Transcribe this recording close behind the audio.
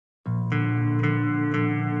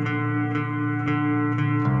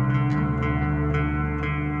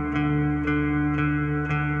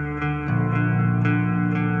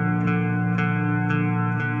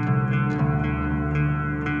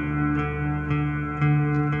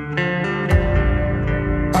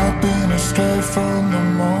feel from the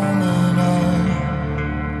moment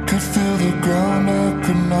I could feel the ground, I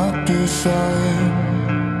could not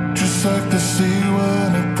decide. Just like the sea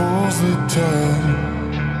when it pulls the tide.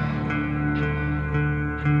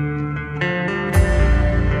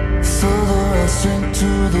 Further I sink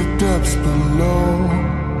to the depths below,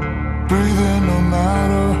 breathing no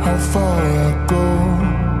matter how far I go.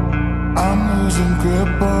 I'm losing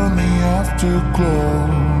grip on the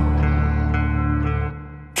afterglow.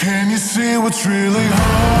 Can you see what's really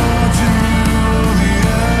hard?